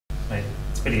right?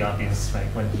 It's pretty obvious, right?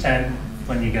 When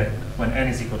n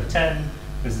is equal to 10,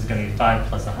 this is going to be 5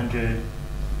 plus 100,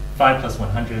 5 plus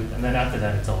 100, and then after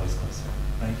that, it's always closer,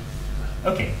 right?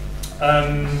 Okay.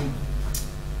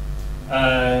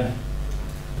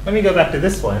 Let me go back to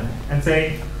this one and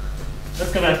say,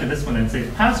 let's go back to this one and say,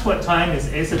 past what time is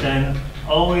a sub n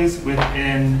always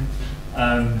within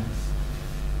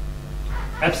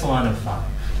epsilon of 5?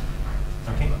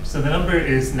 Okay, so the number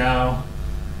is now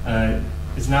the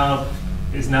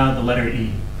letter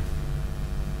E.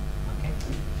 Okay.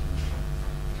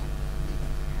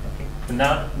 Okay. So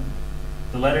now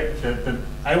the letter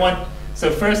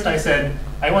so first I said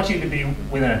I want you to be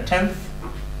within a tenth.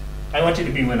 I want you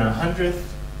to be within 100th.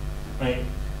 Right?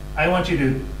 I want you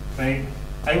to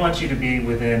be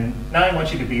within, now I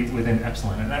want you to be within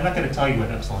epsilon, and I'm not going to tell you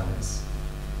what epsilon is.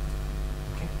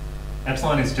 Okay?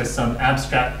 Epsilon is just some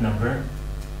abstract number.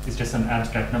 It's just some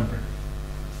abstract number.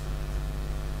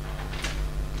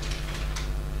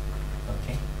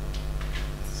 Okay?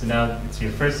 So now it's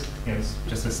your first, it's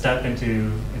just a step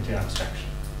into abstraction.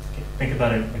 Okay? Think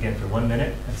about it again for 1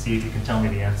 minute and see if you can tell me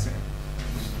the answer.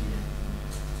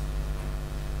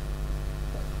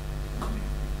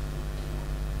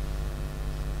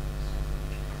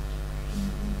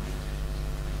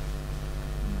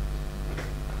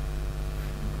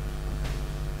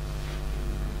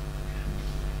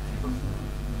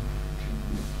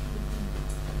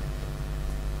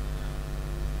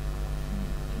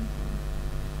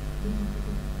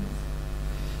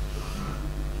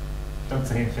 Don't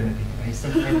say infinity.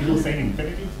 Are people saying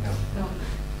infinity? No. No.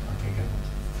 Okay, good.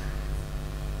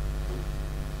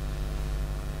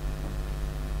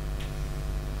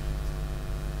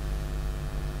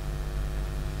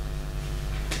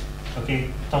 Okay,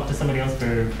 talk to somebody else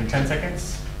for 10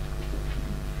 seconds.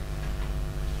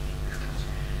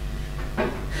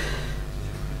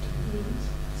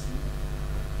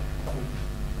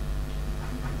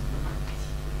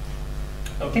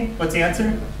 Okay, what's the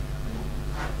answer?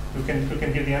 Who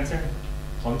can give the answer?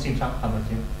 How about you?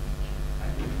 I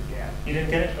didn't get it. You didn't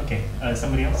get it? Okay.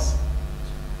 Somebody else?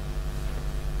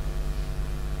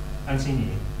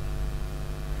 Anxinyi.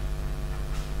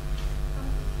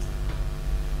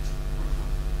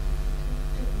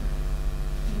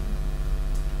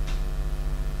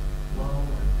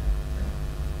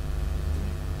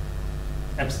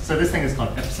 So this thing is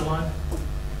called epsilon.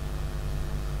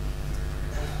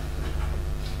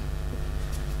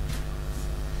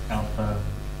 Alpha,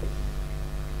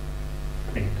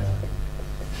 beta,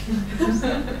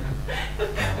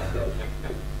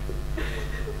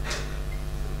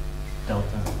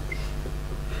 delta,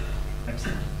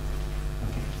 epsilon.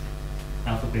 Okay.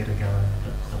 Alpha, beta, gamma,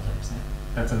 delta, epsilon.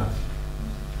 That's enough.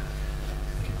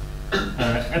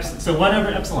 Okay. So 1 over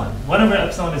epsilon. 1 over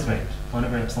epsilon is right. 1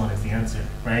 over epsilon is the answer,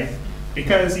 right?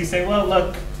 Because you say, well,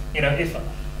 look,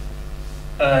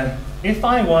 if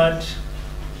I want,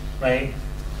 right?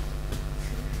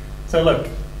 So look,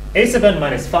 a sub n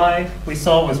minus 5 we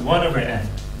saw was 1 over n,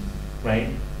 right?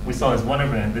 We saw as 1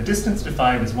 over n. The distance to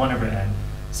 5 is 1 over n.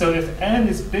 So if n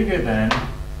is bigger than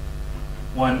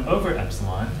 1 over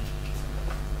epsilon,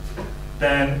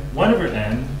 then 1 over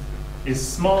n is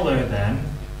smaller than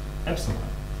epsilon.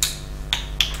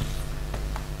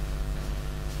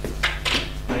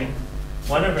 Right?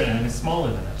 1 over n is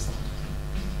smaller than epsilon.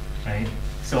 Right?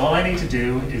 So all I need to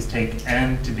do is take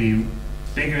n to be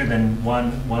bigger than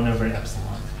 1 over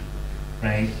epsilon,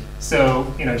 right?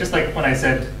 So, just like when I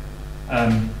said,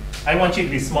 I want you to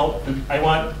be small, I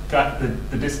want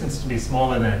the distance to be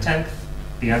smaller than 1/10,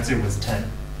 the answer was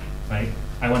 10, right?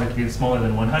 I want it to be smaller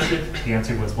than 100, the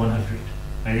answer was 100,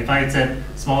 right? If I had said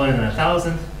smaller than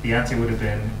 1,000, the answer would have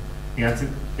been,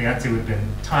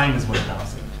 time is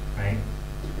 1,000, right?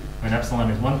 When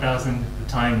epsilon is 1,000, the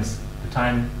time is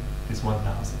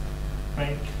 1,000,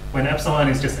 right? When epsilon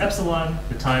is just epsilon,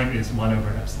 the time is 1 over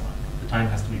epsilon. The time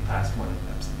has to be past 1 over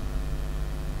epsilon.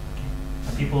 Okay.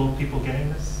 Are people getting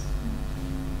this?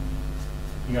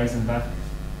 You guys in the back?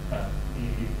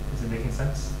 Is it making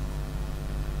sense?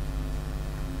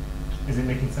 Is it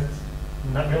making sense?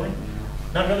 Not really?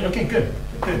 Not really? Okay, good.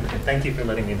 Good. Thank you for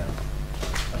letting me know.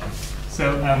 Okay.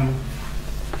 So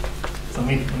let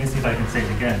me see if I can say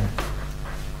it again.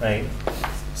 Right.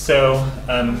 So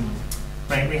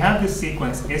right, we have this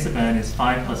sequence, a sub n is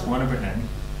 5 plus 1 over n,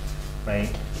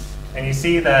 right? And you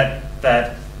see that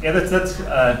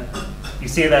you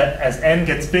see that as n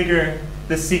gets bigger,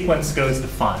 this sequence goes to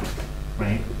 5,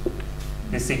 right?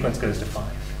 This sequence goes to 5,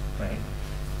 right? Okay.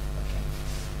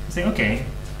 You say, okay,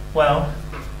 well,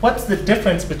 what's the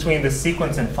difference between this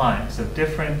sequence and 5? So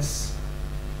difference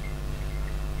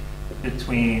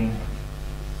between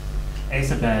a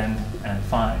sub n and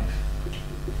 5.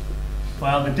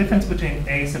 Well, the difference between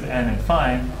a sub n and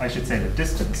 5, I should say the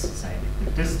distance,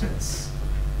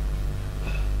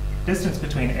 distance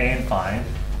between a and 5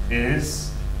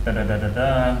 is 1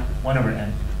 over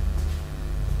n.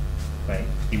 Right?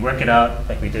 You work it out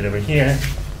like we did over here,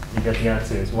 you get the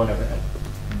answer is 1 over n.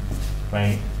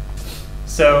 Right?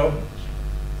 So,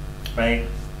 right?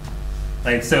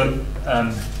 Right, so,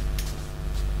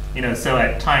 so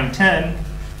at time 10,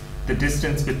 the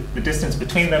distance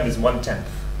between them is 1/10,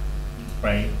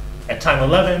 right? At time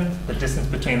 11, the distance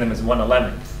between them is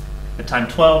 1/11. At time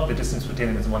 12, the distance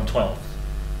between them is 1/12,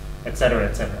 et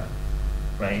cetera,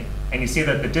 right? And you see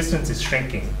that the distance is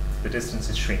shrinking. The distance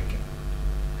is shrinking.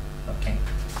 Okay.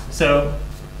 So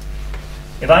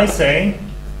if I say,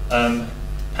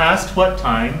 past what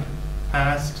time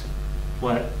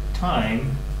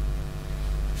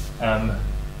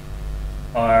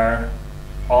are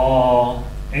all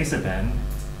a sub n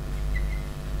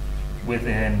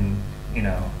within,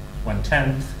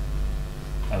 1/10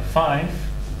 of 5,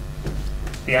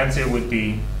 the answer would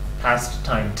be past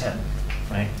time 10,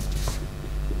 right?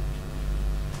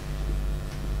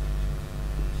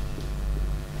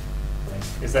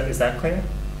 Is that clear?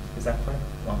 Is that clear?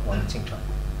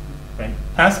 Right?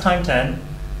 Past time 10,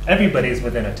 everybody is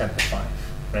within 1/10 of 5,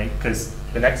 right? Because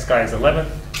the next guy is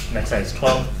 11th, the next guy is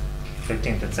 12th,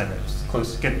 15th, etc.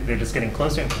 They're just getting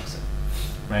closer and closer,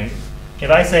 right? If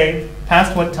I say,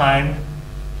 past what time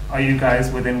are you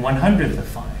guys within 100th of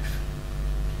 5?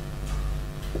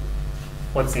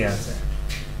 What's the answer?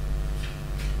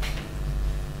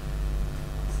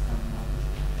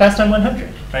 Past time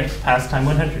 100, right? Past time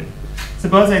 100.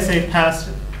 Suppose I say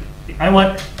I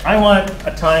want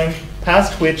a time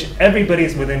past which everybody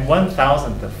is within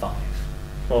 1,000th of 5.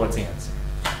 Well, what's the answer?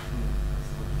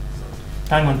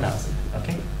 Time 1,000,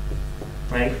 okay?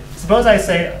 Right? Suppose I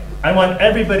say I want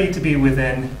everybody to be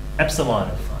within epsilon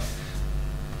of 5.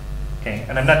 Okay,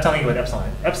 and I'm not telling you what epsilon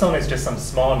is. Epsilon is just some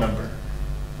small number.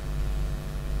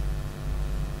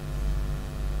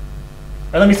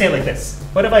 Or let me say it like this.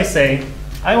 What if I say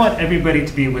I want everybody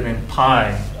to be within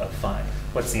pi of 5?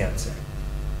 What's the answer?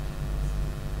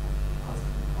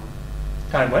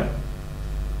 Time what?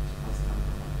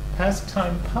 Past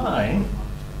time pi?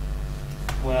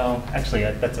 Well, actually,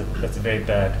 that's a very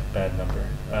bad number.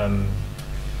 Let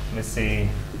me see.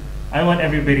 I want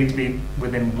everybody to be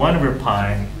within 1 over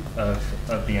pi of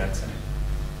the answer.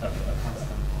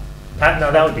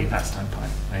 No, that would be past time pi,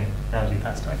 right? That would be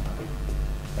past time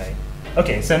pi, right?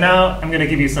 Okay, so now I'm going to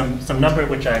give you some number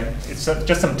which it's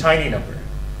just some tiny number.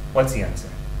 What's the answer?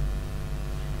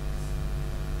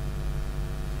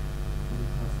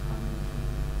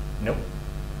 Nope.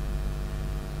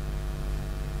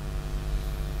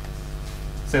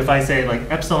 So if I say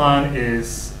like epsilon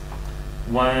is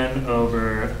 1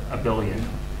 over a billion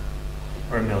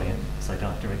or a million, so I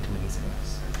don't have to write too many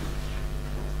zeros.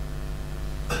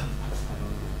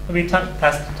 It'll be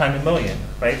past time a million,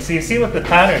 right? So you see what the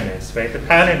pattern is, right? The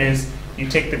pattern is you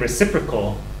take the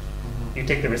reciprocal,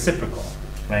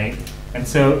 right? And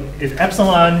so if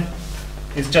epsilon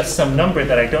is just some number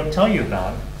that I don't tell you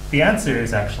about, the answer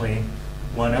is actually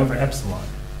 1 over epsilon,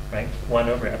 right? 1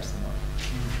 over epsilon,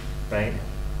 right?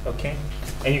 Okay?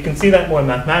 And you can see that more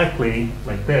mathematically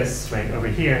like this, right, over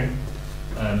here.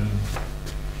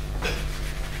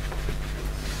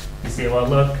 You see, well,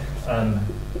 look,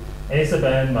 a sub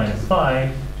n minus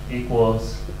 5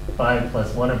 equals 5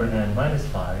 plus 1 over n minus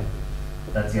 5.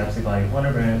 That's the absolute value of 1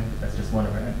 over n. That's just 1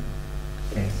 over n.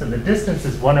 Okay, so the distance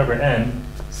is 1 over n.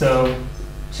 So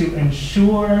to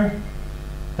ensure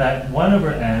that 1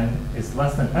 over n is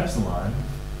less than epsilon,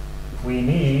 we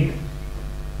need,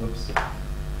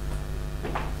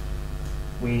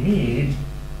 we need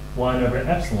 1 over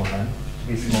epsilon to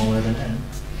be smaller than n.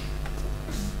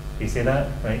 You see that,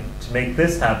 right? To make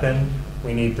this happen,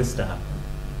 we need this to happen,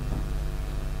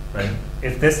 right?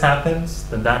 If this happens,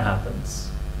 then that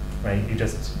happens, right? You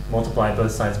just multiply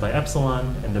both sides by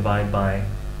epsilon and divide by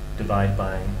n,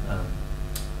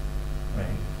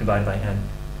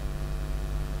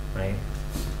 right?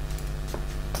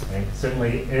 Right.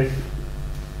 Certainly, if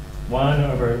 1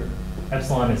 over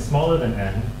epsilon is smaller than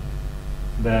n,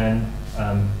 then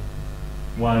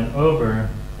 1 over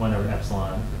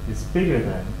epsilon is bigger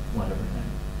than 1 over n,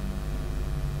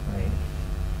 right?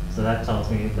 So that tells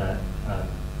me that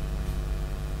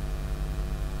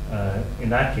in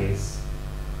that case,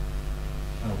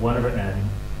 1 over n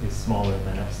is smaller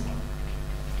than epsilon.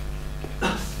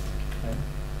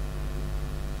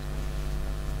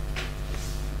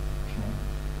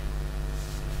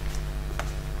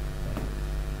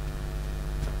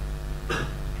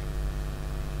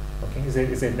 Okay.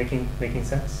 Is it making sense? Making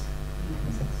sense?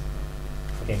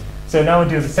 Okay. So now we'll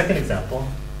do the second example.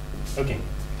 Okay.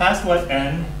 Past what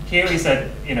n? Here we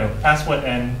said, past what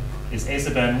n is a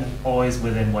sub n always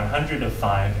within 100 of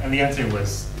 5, and the answer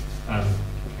was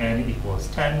n equals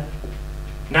 10.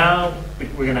 Now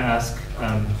we're going to ask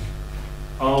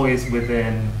always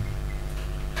within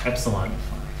epsilon of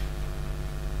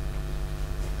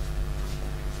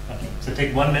 5. Okay, so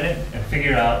take 1 minute and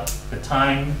figure out the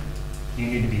time you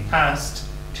need to be passed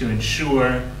to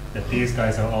ensure that these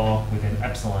guys are all within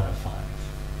epsilon of 5.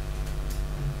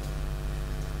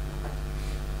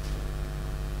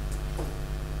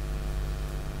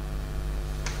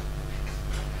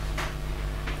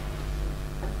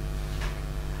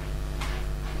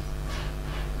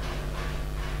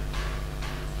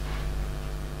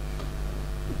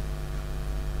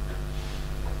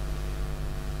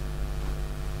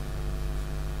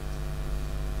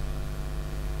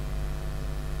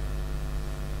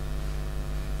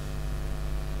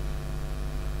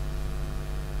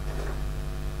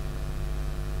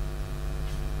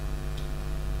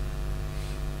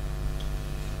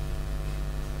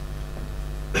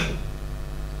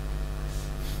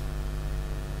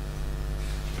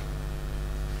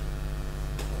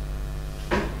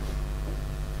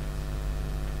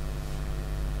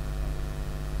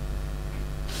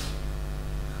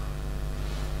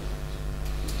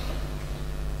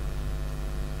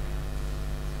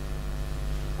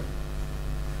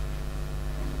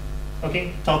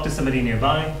 Okay, talk to somebody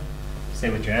nearby, say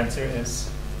what your answer is.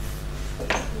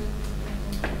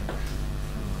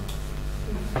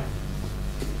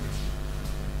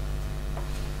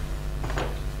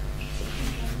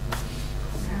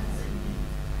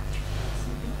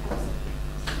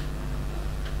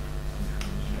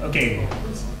 Okay,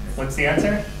 what's the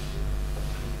answer?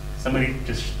 Somebody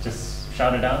just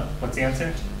shout it out. What's the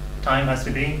answer? Time has to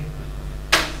be?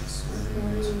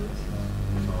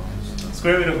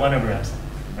 Square root of 1 over epsilon,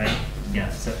 right? Yeah,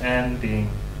 so n being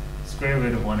square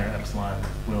root of 1 over epsilon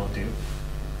will do.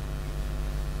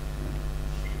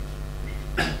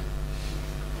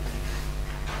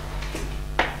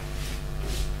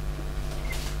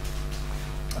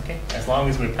 Okay, as long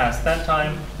as we're past that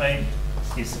time, right?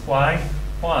 Why?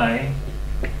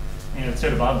 It's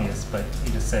sort of obvious, but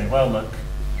you just say, well, look,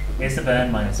 a sub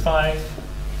n minus 5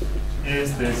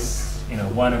 is this,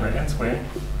 1 over n squared,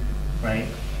 right?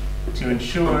 To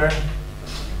ensure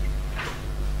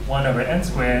 1 over n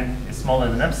squared is smaller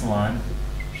than epsilon,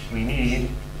 we need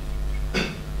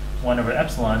 1 over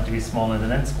epsilon to be smaller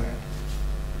than n squared,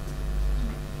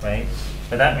 right?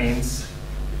 But that means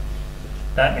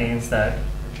that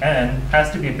n has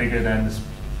to be bigger than this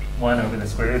 1 over the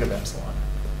square root of epsilon.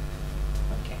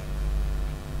 Okay.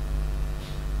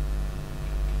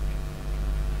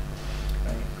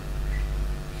 Right.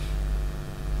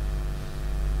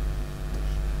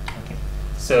 Okay.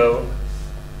 So,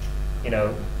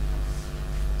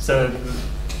 so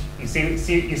you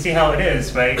see how it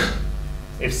is, right?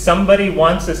 If somebody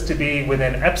wants us to be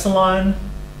within epsilon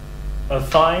of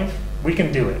 5, we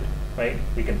can do it, right?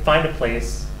 We can find a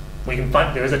place.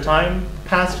 There is a time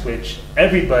past which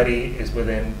everybody is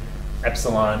within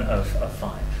epsilon of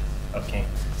 5. Okay,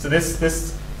 so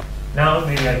this now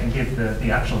maybe I can give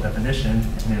the actual definition,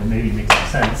 and it'll maybe make some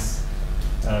sense.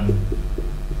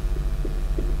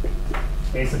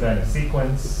 A sub n of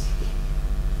sequence.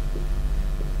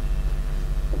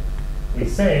 We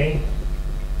say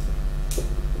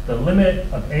the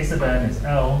limit of a sub n is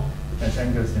L as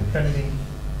n goes to infinity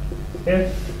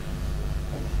if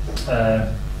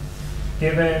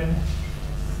given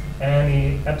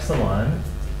any epsilon,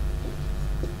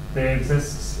 there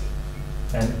exists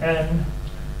an n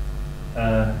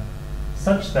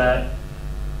such that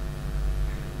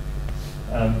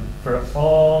for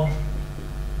all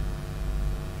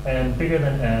n bigger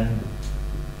than n,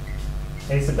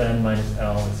 a sub n minus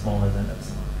L is smaller than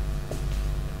epsilon.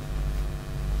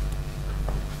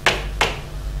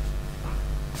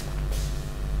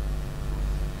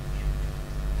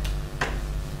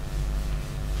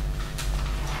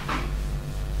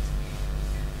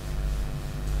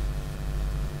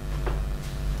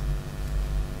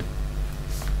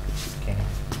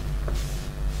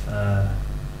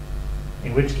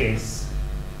 In which case,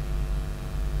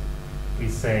 we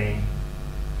say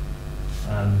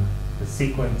the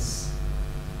sequence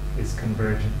is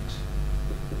convergent,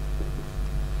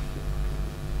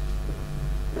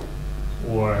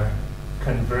 or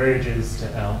converges to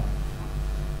L.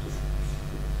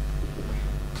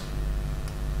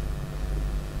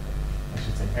 I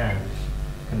should say and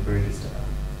converges to L.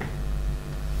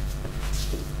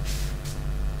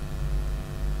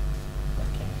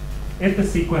 if the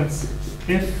sequence,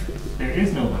 if there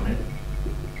is no limit,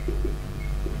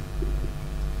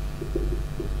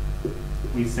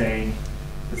 we say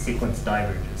the sequence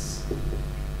diverges.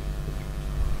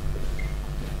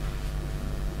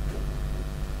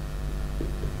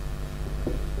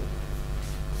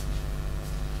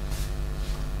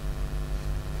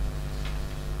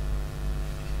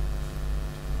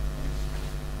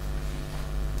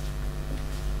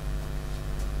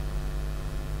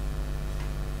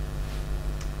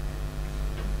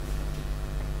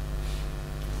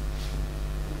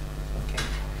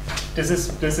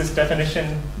 Does this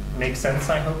definition make sense,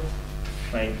 I hope?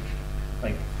 Right?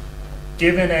 Like,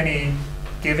 given any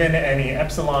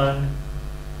epsilon,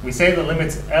 we say the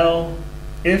limit's L.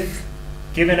 If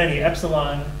given any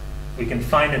epsilon, we can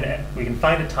find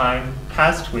a time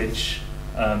past which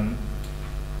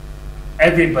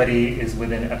everybody is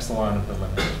within epsilon of the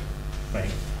limit.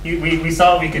 Right? We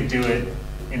saw we could do it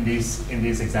in these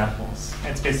examples.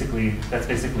 That's basically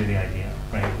the idea,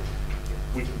 right?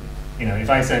 If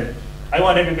I said, I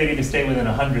want everybody to stay within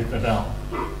 100th of L,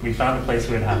 we found a place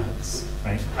where it happens,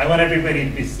 right? I want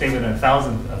everybody to stay within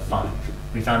 1,000th of 5,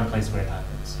 we found a place where it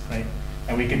happens, right?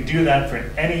 And we could do that for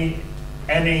any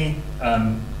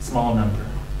small number,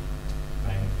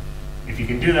 right? If you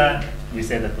can do that, we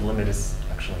say that the limit is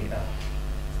actually L.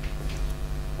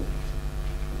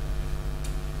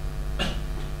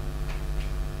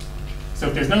 So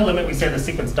if there's no limit, we say the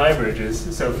sequence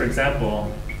diverges. So for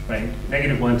example, right,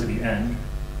 -1 to the n,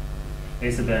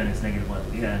 a sub n is -1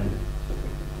 to the n,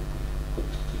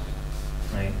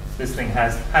 right? This thing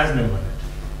has no limit.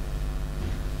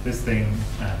 This thing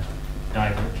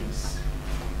diverges,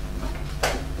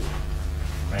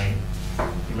 right?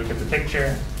 You look at the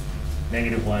picture,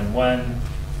 -1, 1,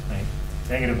 right?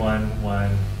 -1,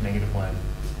 1, -1.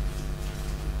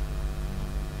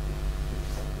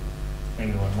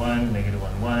 -1, 1,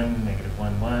 -1, 1,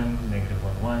 -1, 1,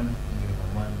 -1, 1,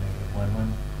 -1, -1,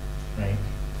 1, right?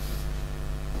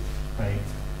 Right.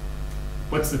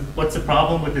 What's the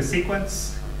problem with the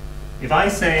sequence? If I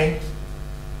say,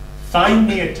 find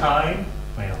me a time,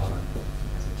 wait, hold on.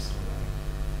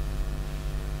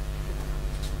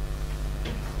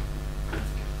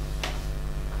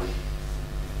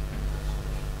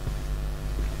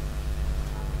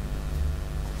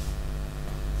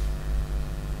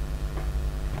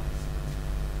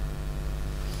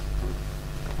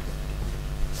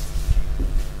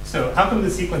 So how come the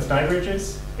sequence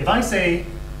diverges? If I say,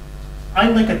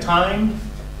 I'd like a time,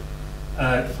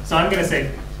 so I'm going to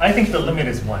say, I think the limit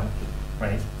is 1,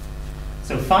 right?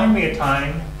 So find me a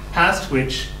time past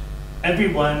which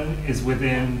everyone is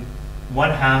within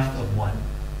 1/2 of 1.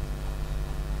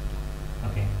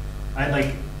 Okay, I'd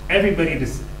like everybody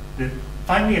to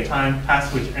find me a time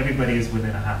past which everybody is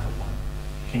within 1/2 of 1.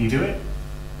 Can you do it?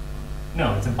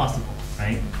 No, it's impossible,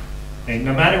 right? And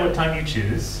no matter what time you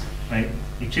choose, right?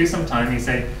 You choose some time, you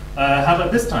say, how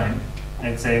about this time?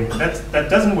 And say, that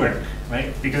doesn't work,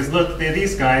 right? Because look, they're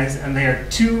these guys, and they are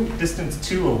distance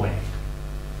 2 away,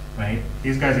 right?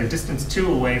 These guys are distance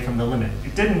 2 away from the limit.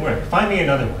 It didn't work. Find me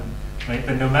another one, right?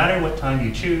 But no matter what time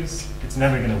you choose, it's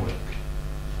never going to work,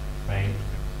 right?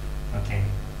 Okay.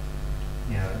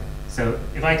 So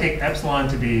if I take epsilon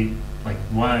to be like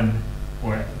 1,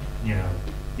 or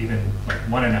even like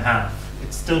 1.5,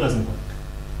 it still doesn't work,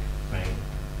 right?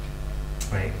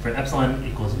 Right. For epsilon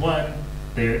equals 1,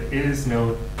 there is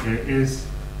no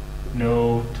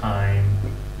time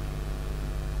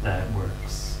that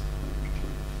works.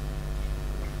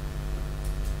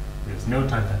 There's no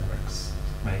time that works,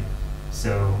 right?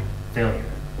 So failure.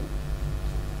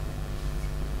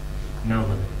 No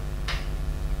limit.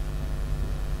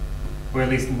 Or at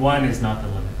least 1 is not the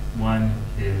limit. 1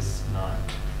 is not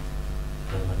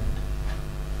the limit.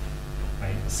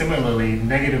 Right? Similarly,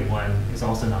 -1 is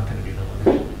also not going to be the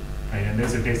limit. Right? And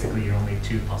those are basically your only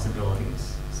 2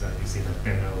 possibilities. So you see that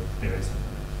there is no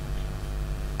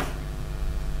limit.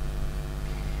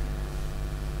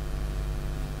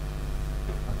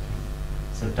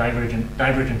 So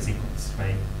divergent sequence,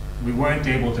 right? We weren't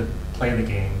able to play the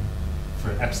game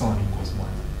for epsilon equals 1.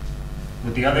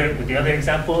 With the other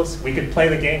examples, we could play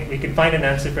the game. We could find an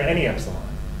answer for any epsilon,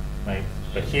 right?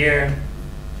 But here,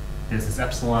 there's this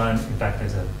epsilon. In fact,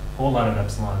 there's a whole lot of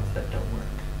epsilons that don't work.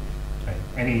 Right?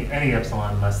 Any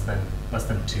epsilon less than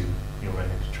 2, you'll run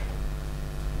into trouble.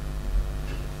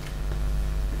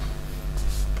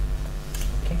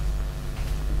 Okay.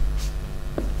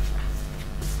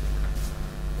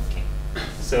 Okay.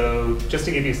 So just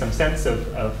to give you some sense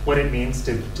of what it means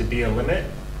to be a limit.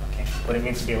 Okay. What it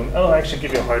means to be a limit. Oh, I should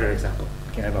give you a harder example.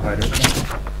 Okay, I have a harder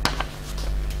example.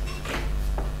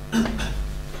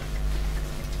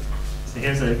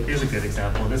 Here's a good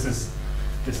example. This is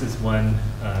one.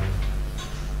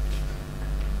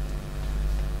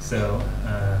 So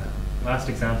last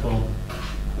example,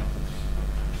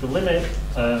 the limit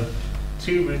of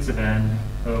 2 roots of n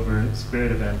over square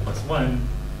root of n plus 1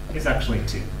 is actually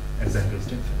 2 as n goes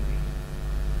to infinity.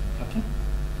 Okay.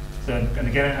 So I'm going to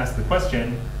again ask the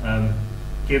question,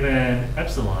 given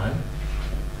epsilon,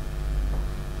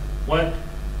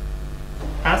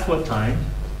 past what time?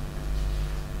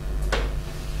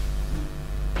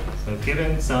 So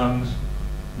given some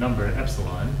number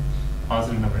epsilon,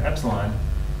 positive number epsilon,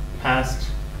 past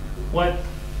what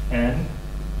n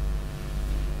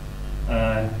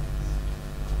are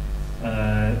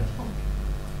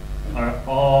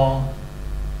all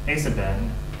a sub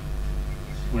n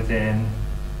within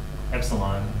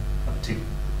epsilon of 2.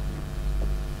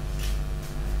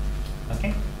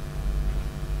 Okay?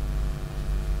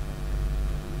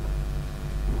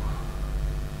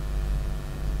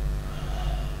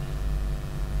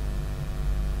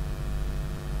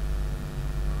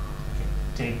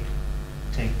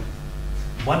 Take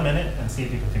 1 minute and see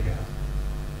if you can figure it out.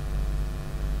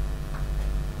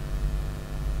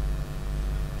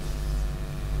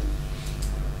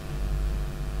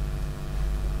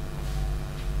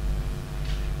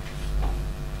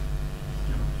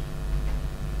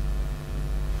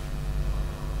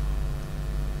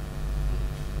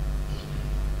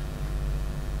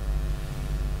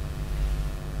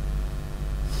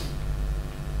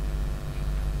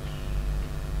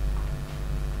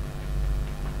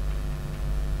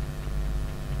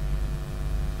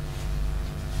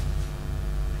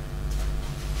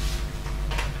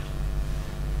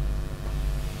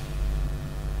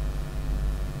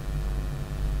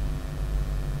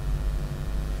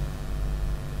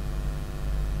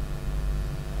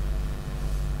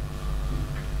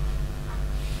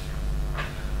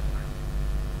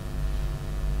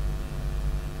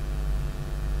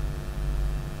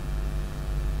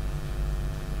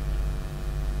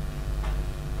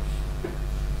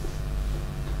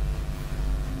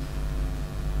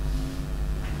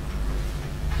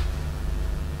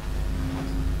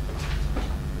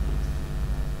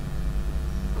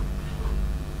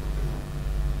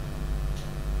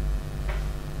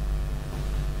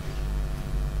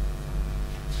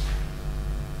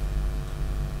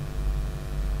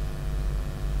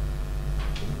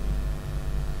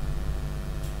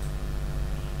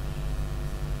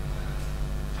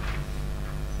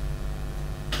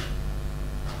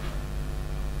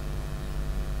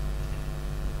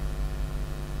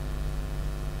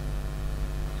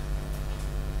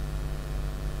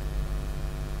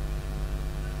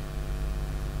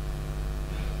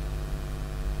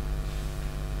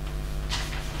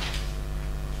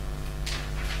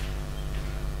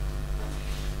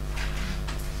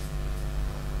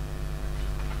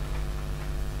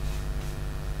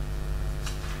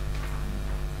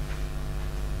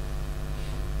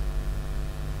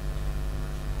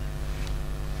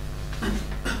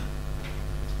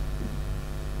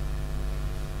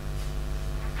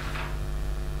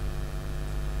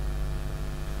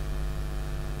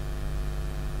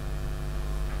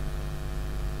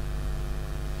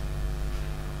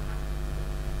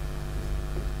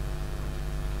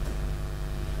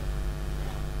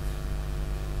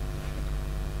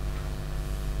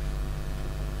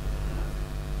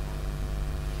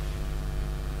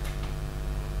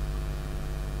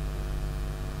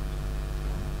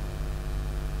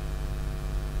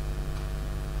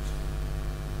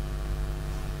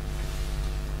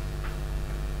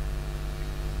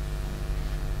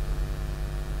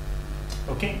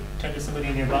 Okay, turn to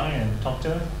somebody nearby and talk to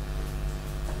them.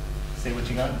 Say what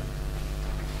you got.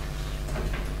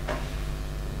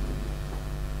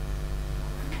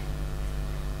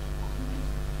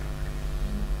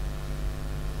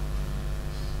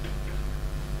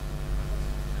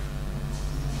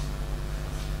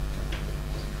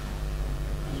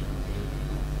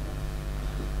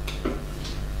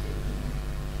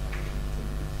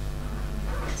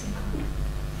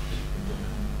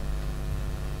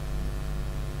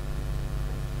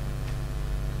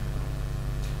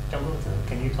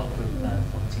 Can you talk with Wang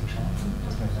Qingshao?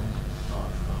 Just for a second.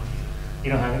 You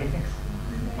don't have anything?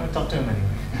 I'll talk to him anyway.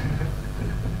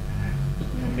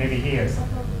 Maybe he has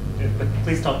something. But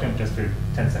please talk to him just for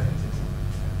 10 seconds.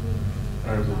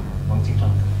 Or Wang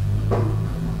Qingshao.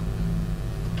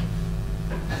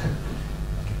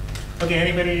 Okay,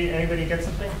 anybody get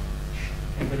something?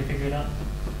 Anybody figure it out?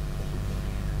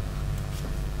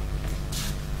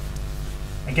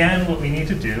 Again, what we need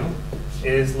to do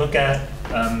is look at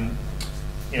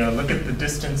look at the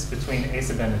distance between a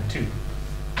sub n and 2,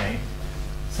 right?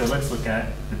 So let's look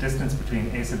at the distance between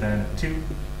a sub n and 2,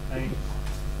 right?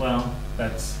 Well,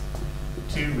 that's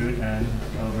 2 root n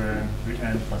over root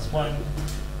n plus 1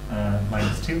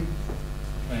 minus 2,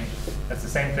 right? That's the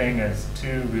same thing as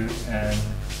 2 root n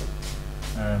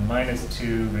minus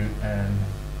 2 root n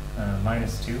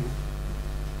minus 2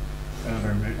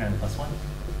 over root n plus 1,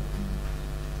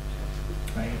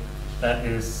 right? That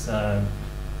is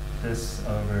this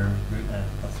over root n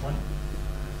plus 1.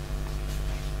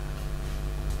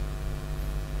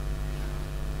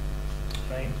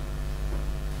 Right?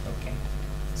 Okay.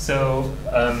 So,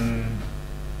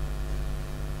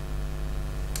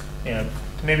 yeah,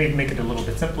 to maybe make it a little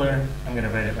bit simpler, I'm going to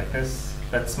write it like this.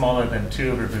 That's smaller than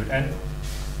 2 over root n,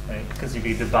 right? Because if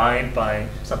you divide by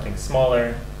something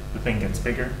smaller, the thing gets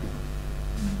bigger.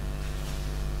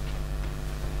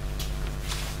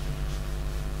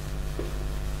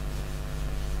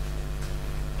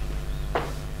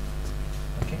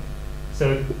 Okay.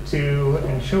 So to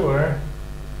ensure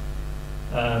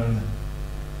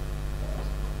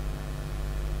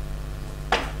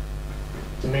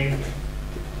to make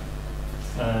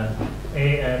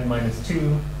an minus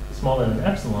 2 smaller than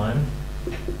epsilon,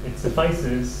 it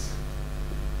suffices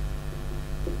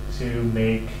to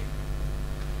make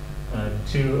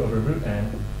 2 over root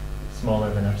n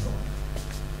smaller than epsilon,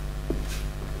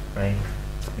 right?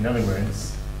 In other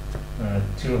words,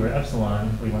 2 over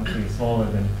epsilon, we want to be smaller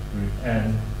than root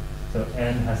n, so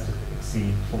n has to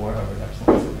exceed 4 over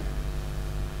epsilon.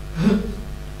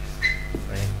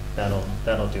 Right?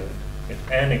 That'll do it.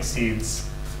 If n exceeds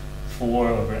 4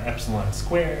 over epsilon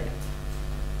squared,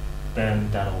 then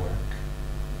that'll work.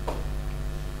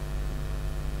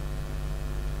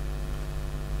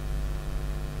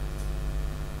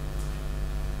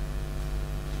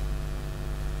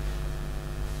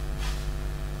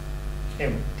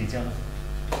 Okay, detail.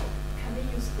 Can we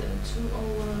use the 2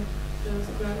 over the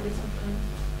square root of n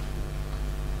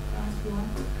plus 1?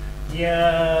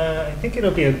 Yeah, I think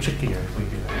it'll be a trickier if we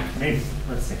do that. Maybe.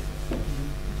 Let's see.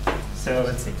 So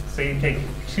let's see. So you take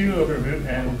 2 over root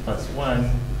n plus 1.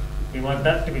 We want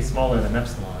that to be smaller than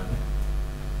epsilon.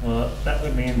 Well, that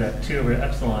would mean that 2 over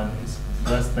epsilon is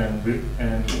less than root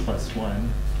n plus 1,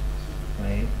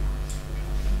 right?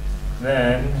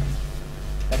 Then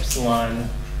epsilon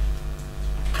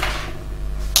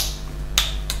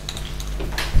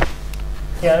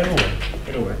yeah, it'll work.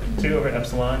 It'll work. 2 over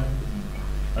epsilon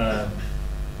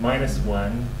minus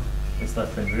 1 is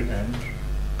less than root n,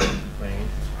 right?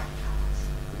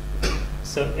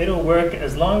 So it'll work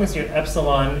as long as your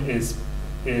epsilon is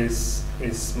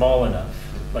small enough,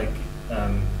 like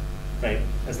right?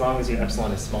 As long as your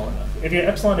epsilon is small enough. If your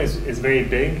epsilon is very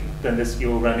big, then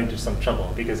you'll run into some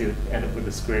trouble because you'll end up with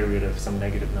the square root of some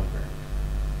negative number.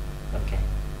 Okay.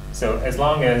 So as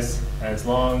long as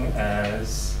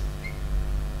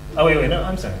oh wait, no,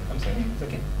 I'm sorry. It's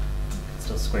okay.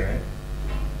 Still square it.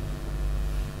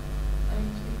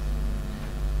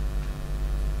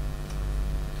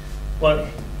 Well,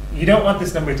 you don't want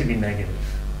this number to be negative,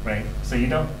 right? So you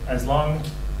don't, as long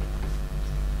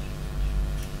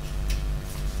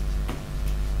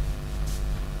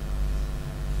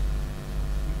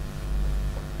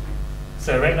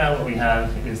so right now what we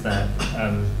have is that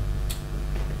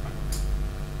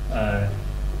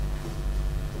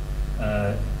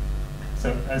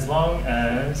so as long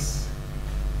as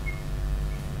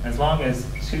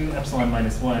 2 epsilon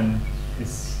minus 1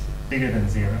 is bigger than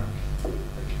 0,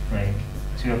 right?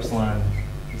 2 epsilon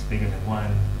is bigger than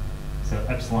 1, so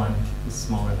epsilon is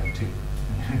smaller than 2.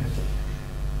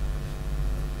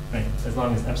 Right? As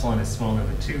long as epsilon is smaller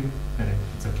than 2, then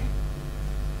it's okay.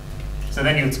 So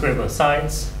then you would square both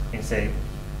sides and say,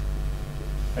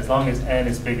 as long as n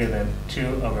is bigger than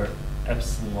 2 over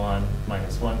epsilon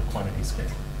minus 1 quantity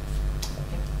squared.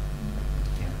 Okay.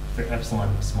 Yeah, for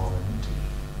epsilon was smaller than 2.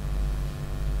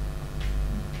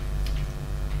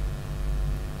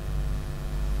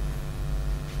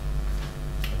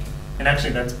 And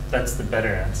actually, that's the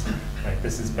better answer. Right?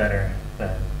 This is better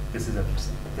than this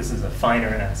is a finer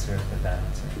answer than that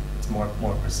answer. It's more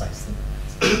precise than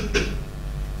that answer.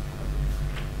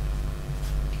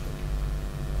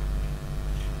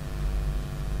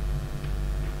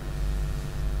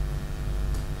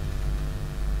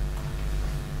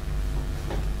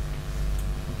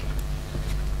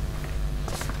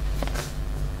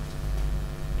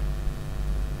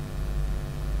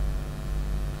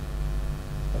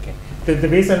 The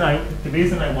reason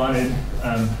I wanted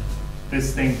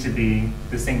this thing to be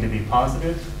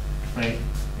positive, right,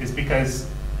 is because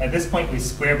at this point we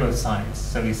square both sides.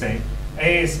 So we say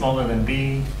a is smaller than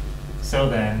b, so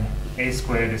then a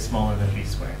squared is smaller than b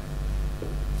squared,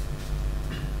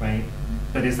 right?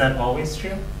 But is that always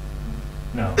true?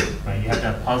 No, right? You have to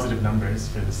have positive numbers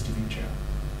for this to be true,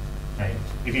 right?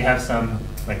 If you have some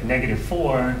like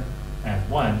 -4 and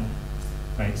 1,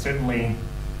 right? Certainly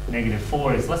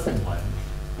 -4 is less than 1,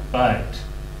 but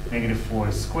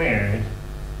 -4 squared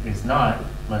is not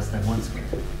less than 1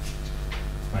 squared,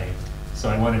 right? So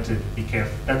I wanted to be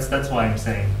careful. That's why I'm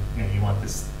saying, you know, you want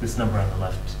this number on the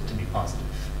left to be positive.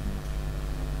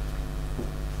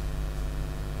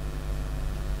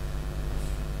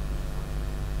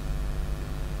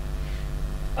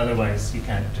 Otherwise, you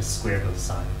can't just square both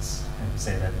sides and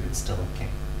say that it's still okay.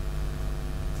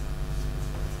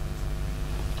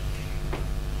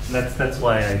 That's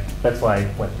why I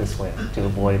went this way, to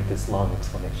avoid this long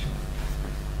explanation.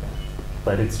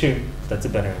 But it's true. That's a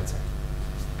better answer.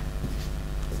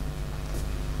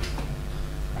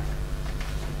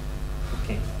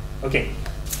 Okay.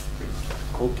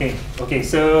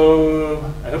 So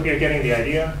I hope you're getting the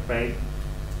idea, right?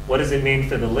 What does it mean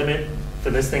for the limit?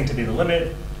 For this thing to be the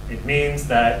limit, it means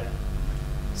that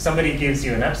somebody gives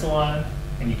you an epsilon,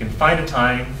 and you can find a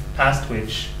time past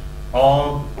which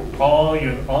all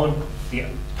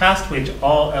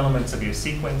elements of your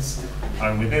sequence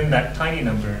are within that tiny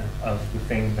number of the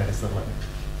thing that is the limit.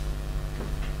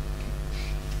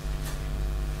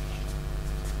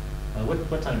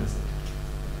 What time is it?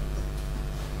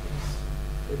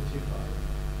 55.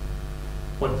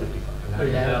 What 55?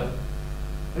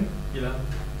 11.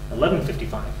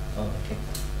 11:55. Oh, okay.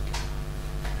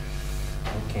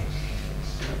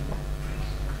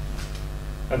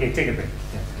 Okay, take a break.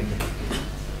 Yeah, take a break.